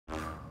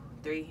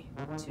3,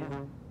 2,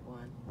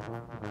 1,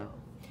 go.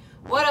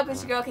 What up,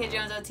 it's your girl K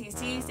Jones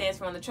OTC, stands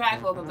for On The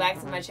Track. Welcome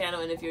back to my channel,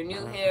 and if you're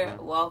new here,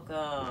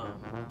 welcome.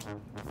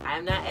 I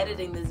am not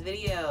editing this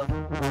video,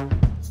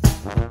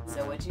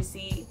 so what you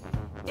see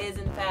is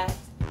in fact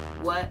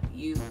what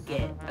you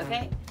get,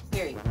 okay?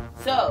 Period.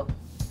 So,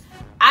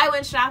 I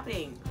went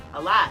shopping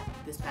a lot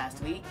this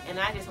past week, and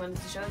I just wanted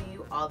to show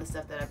you all the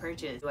stuff that I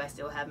purchased. Do I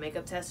still have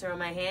makeup tester on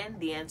my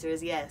hand? The answer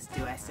is yes.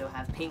 Do I still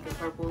have pink and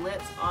purple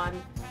lips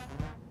on?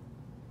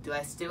 Do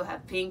I still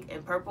have pink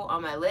and purple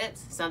on my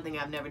lips? Something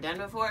I've never done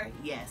before?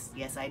 Yes.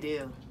 Yes, I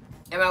do.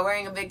 Am I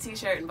wearing a big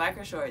t-shirt and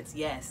biker shorts?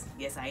 Yes.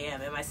 Yes, I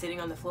am. Am I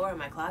sitting on the floor in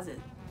my closet?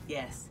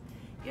 Yes.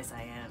 Yes,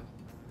 I am.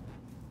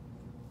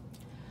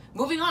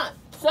 Moving on.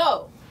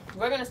 So,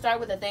 we're going to start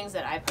with the things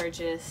that I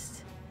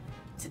purchased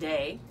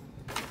today.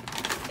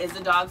 Is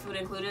the dog food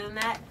included in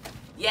that?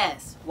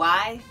 Yes.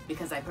 Why?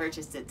 Because I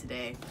purchased it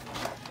today.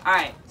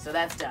 Alright, so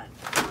that's done.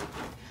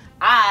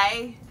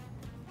 I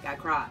got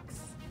Crocs.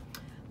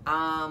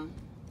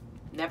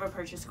 Never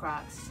purchased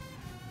Crocs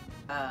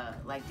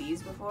like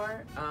these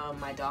before.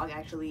 My dog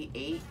actually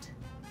ate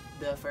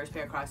the first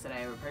pair of Crocs that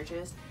I ever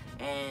purchased,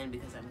 and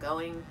because I'm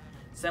going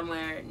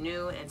somewhere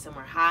new and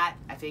somewhere hot,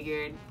 I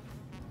figured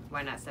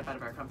why not step out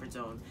of our comfort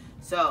zone.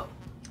 So,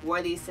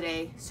 wore these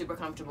today, super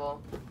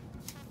comfortable.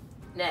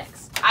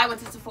 Next, I went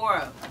to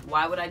Sephora.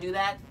 Why would I do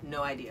that?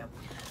 No idea.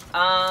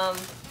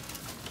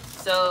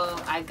 So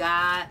I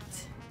got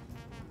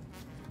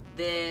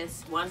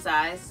this one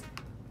size.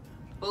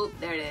 Boop,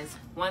 there it is.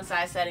 One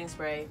size setting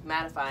spray,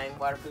 mattifying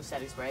waterproof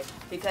setting spray,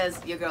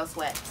 because your girl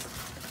sweats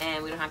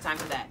and we don't have time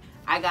for that.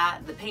 I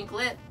got the pink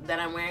lip that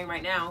I'm wearing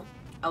right now,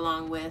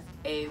 along with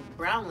a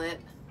brown lip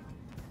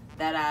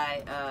that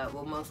I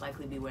will most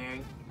likely be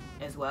wearing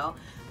as well.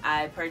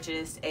 I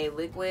purchased a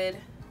liquid,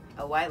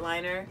 a white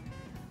liner,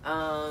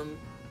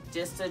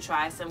 just to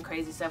try some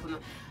crazy stuff.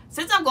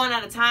 Since I'm going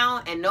out of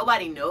town and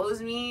nobody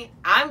knows me,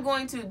 I'm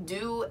going to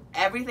do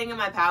everything in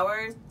my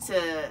power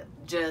to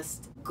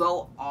just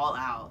go all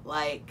out,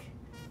 like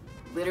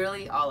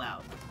literally all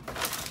out.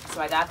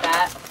 So I got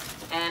that,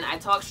 and I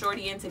talked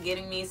Shorty into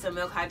getting me some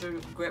Milk Hydro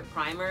Grip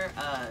Primer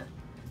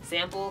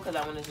sample because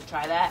I wanted to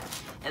try that.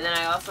 And then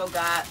I also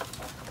got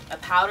a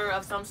powder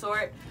of some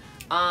sort.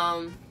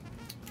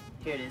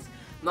 Here it is.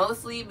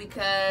 Mostly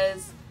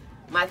because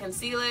my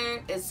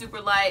concealer is super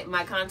light,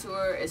 my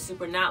contour is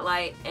super not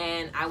light,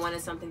 and I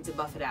wanted something to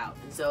buff it out.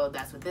 And so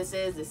that's what this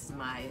is. This is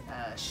my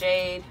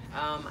shade.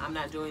 I'm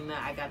not doing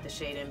that. I got the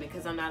shade in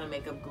because I'm not a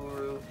makeup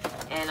guru,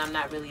 and I'm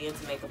not really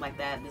into makeup like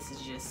that. This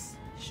is just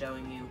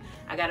showing you.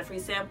 I got a free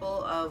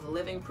sample of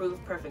Living Proof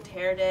Perfect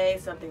Hair Day,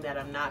 something that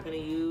I'm not going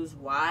to use.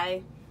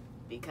 Why?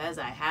 Because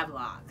I have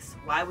locks.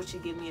 Why would she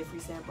give me a free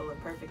sample of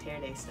Perfect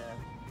Hair Day stuff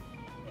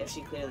if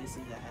she clearly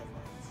sees that as locks?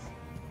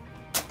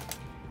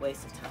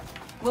 Waste of time.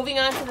 Moving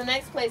on to the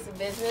next place of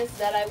business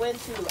that I went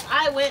to.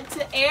 I went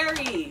to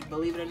Aerie.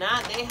 Believe it or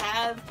not, they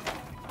have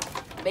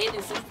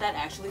bathing suits that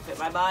actually fit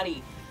my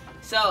body.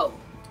 So,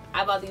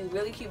 I bought these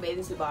really cute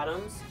bathing suit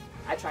bottoms.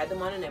 I tried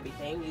them on and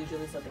everything,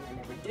 usually something I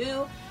never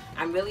do.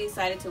 I'm really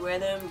excited to wear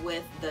them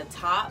with the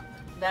top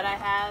that I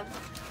have.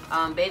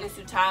 Bathing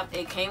suit top,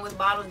 it came with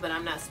bottoms, but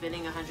I'm not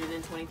spending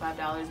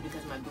 $125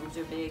 because my boobs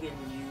are big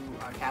and you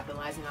are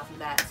capitalizing off of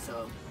that.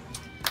 So,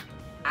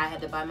 I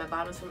had to buy my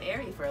bottoms from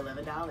Aerie for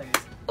 $11.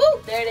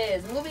 Ooh, there it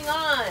is. Moving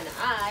on.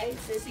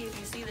 Sissy, if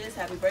you see this,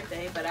 happy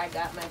birthday. But I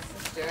got my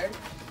sister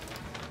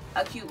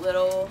a cute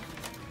little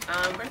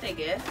birthday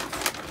gift.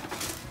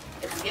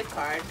 It's a gift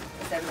card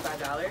for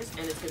 $75,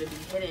 and it's going to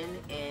be hidden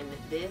in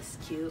this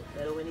cute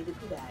little Winnie the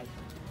Pooh bag.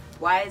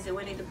 Why is it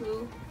Winnie the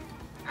Pooh?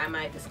 I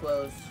might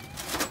disclose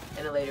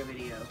in a later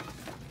video.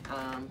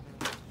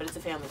 But it's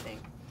a family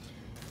thing.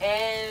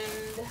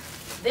 And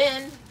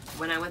then,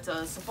 when I went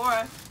to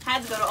Sephora, I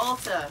had to go to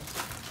Ulta.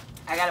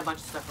 I got a bunch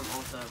of stuff from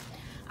Ulta.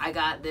 I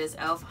got this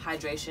e.l.f.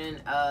 Hydration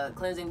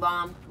Cleansing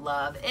Balm.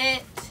 Love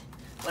it.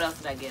 What else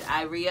did I get?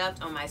 I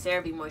re-upped on my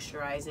CeraVe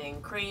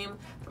Moisturizing Cream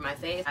for my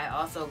face. I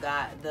also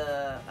got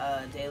the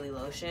Daily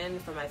Lotion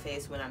for my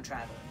face when I'm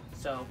traveling.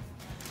 So,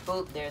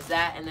 boop, there's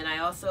that. And then I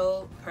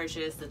also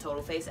purchased the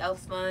Total Face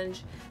e.l.f.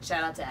 Sponge.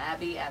 Shout out to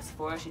Abby at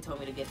Sephora. She told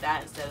me to get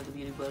that instead of the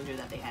Beauty Blender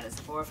that they had at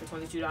Sephora for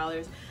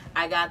 $22.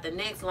 I got the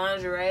NYX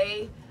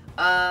Lingerie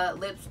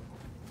lips,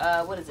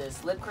 what is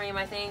this? Lip cream,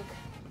 I think.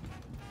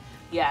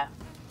 Yeah.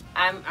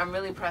 I'm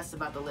really pressed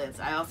about the lips.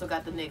 I also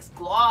got the NYX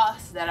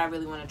gloss that I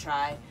really want to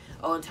try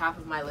on top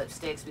of my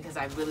lipsticks because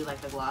I really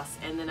like the gloss.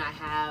 And then I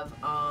have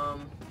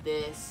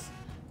this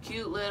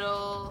cute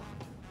little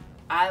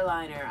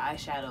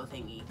eyeshadow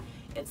thingy.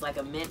 It's like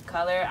a mint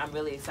color. I'm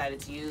really excited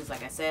to use.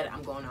 Like I said,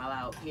 I'm going all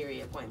out,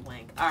 period, point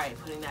blank. Alright,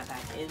 putting that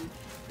back in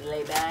the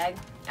lay bag.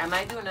 I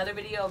might do another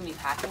video of me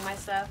packing my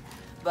stuff,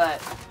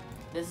 but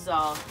this is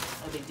all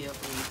a big deal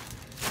for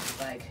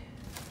me. Like,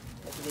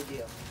 it's a big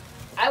deal.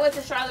 I went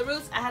to Charlotte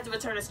Russe. I had to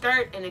return a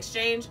skirt. In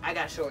exchange, I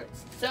got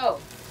shorts. So,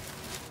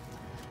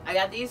 I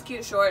got these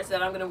cute shorts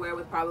that I'm going to wear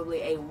with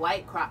probably a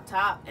white crop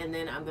top. And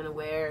then I'm going to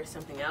wear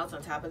something else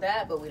on top of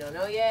that, but we don't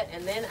know yet.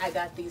 And then I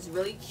got these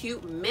really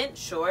cute mint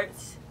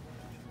shorts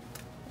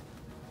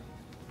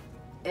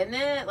Isn't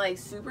it like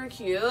super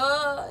cute?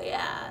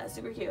 Yeah,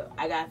 super cute.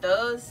 I got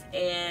those,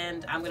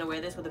 and I'm gonna wear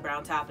this with a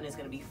brown top, and it's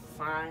gonna be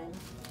fine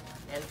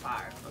and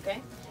fire,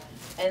 okay?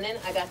 And then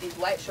I got these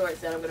white shorts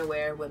that I'm gonna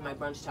wear with my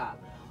brunch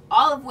top.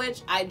 All of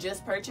which I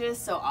just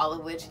purchased, so all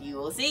of which you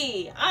will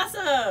see.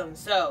 Awesome!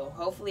 So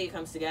hopefully it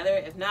comes together.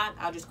 If not,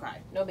 I'll just cry.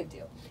 No big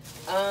deal.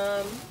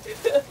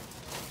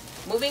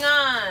 Moving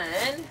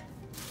on.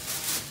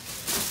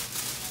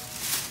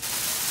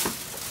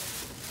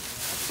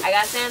 I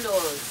got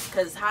sandals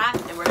because it's hot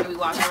and we're going to be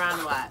walking around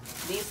a lot.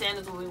 These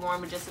sandals will be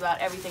worn with just about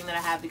everything that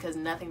I have because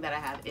nothing that I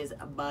have is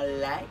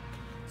black.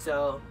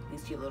 So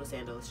these cute little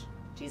sandals,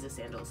 Jesus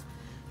sandals.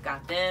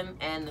 Got them,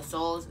 and the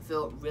soles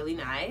feel really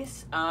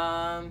nice.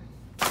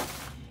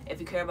 If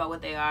you care about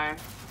what they are,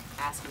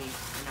 ask me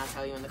and I'll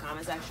tell you in the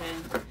comment section.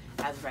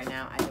 As of right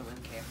now, I don't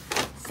really care.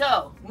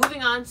 So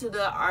moving on to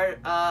the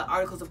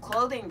articles of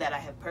clothing that I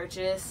have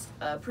purchased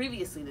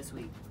previously this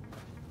week.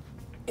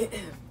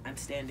 I'm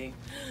standing,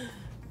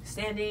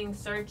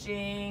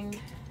 searching.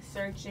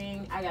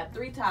 I got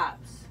 3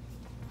 tops.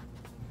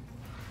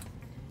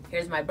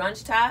 Here's my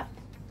brunch top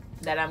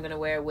that I'm gonna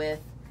wear with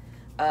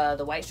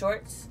the white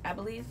shorts, I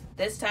believe.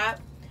 This top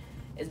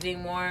is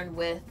being worn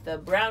with the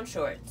brown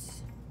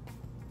shorts.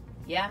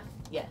 Yeah?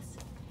 Yes.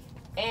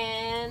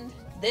 And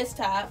this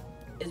top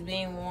is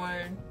being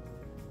worn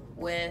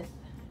with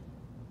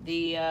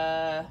the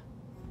I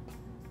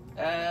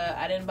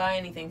didn't buy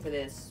anything for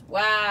this.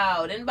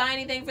 Wow, didn't buy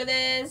anything for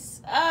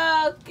this.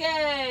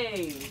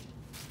 Okay.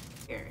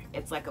 Here,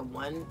 it's like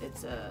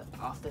it's a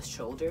off the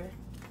shoulder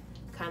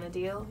kind of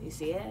deal. You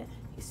see it?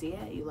 You see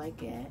it? You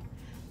like it?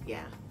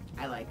 Yeah,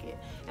 I like it.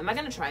 Am I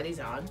gonna try these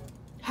on?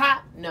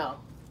 Ha! No.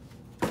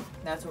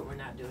 That's what we're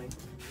not doing.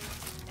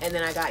 And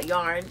then I got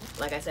yarn.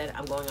 Like I said,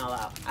 I'm going all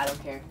out. I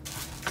don't care.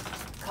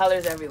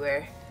 Colors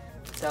everywhere.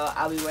 So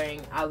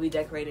I'll be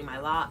decorating my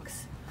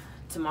locks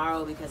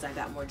tomorrow because I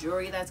got more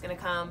jewelry that's gonna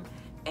come.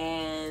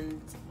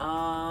 And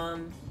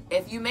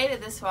if you made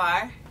it this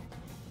far,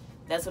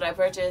 that's what I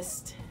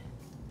purchased.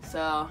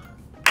 So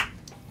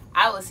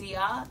I will see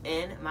y'all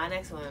in my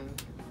next one.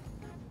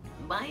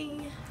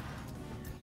 Bye.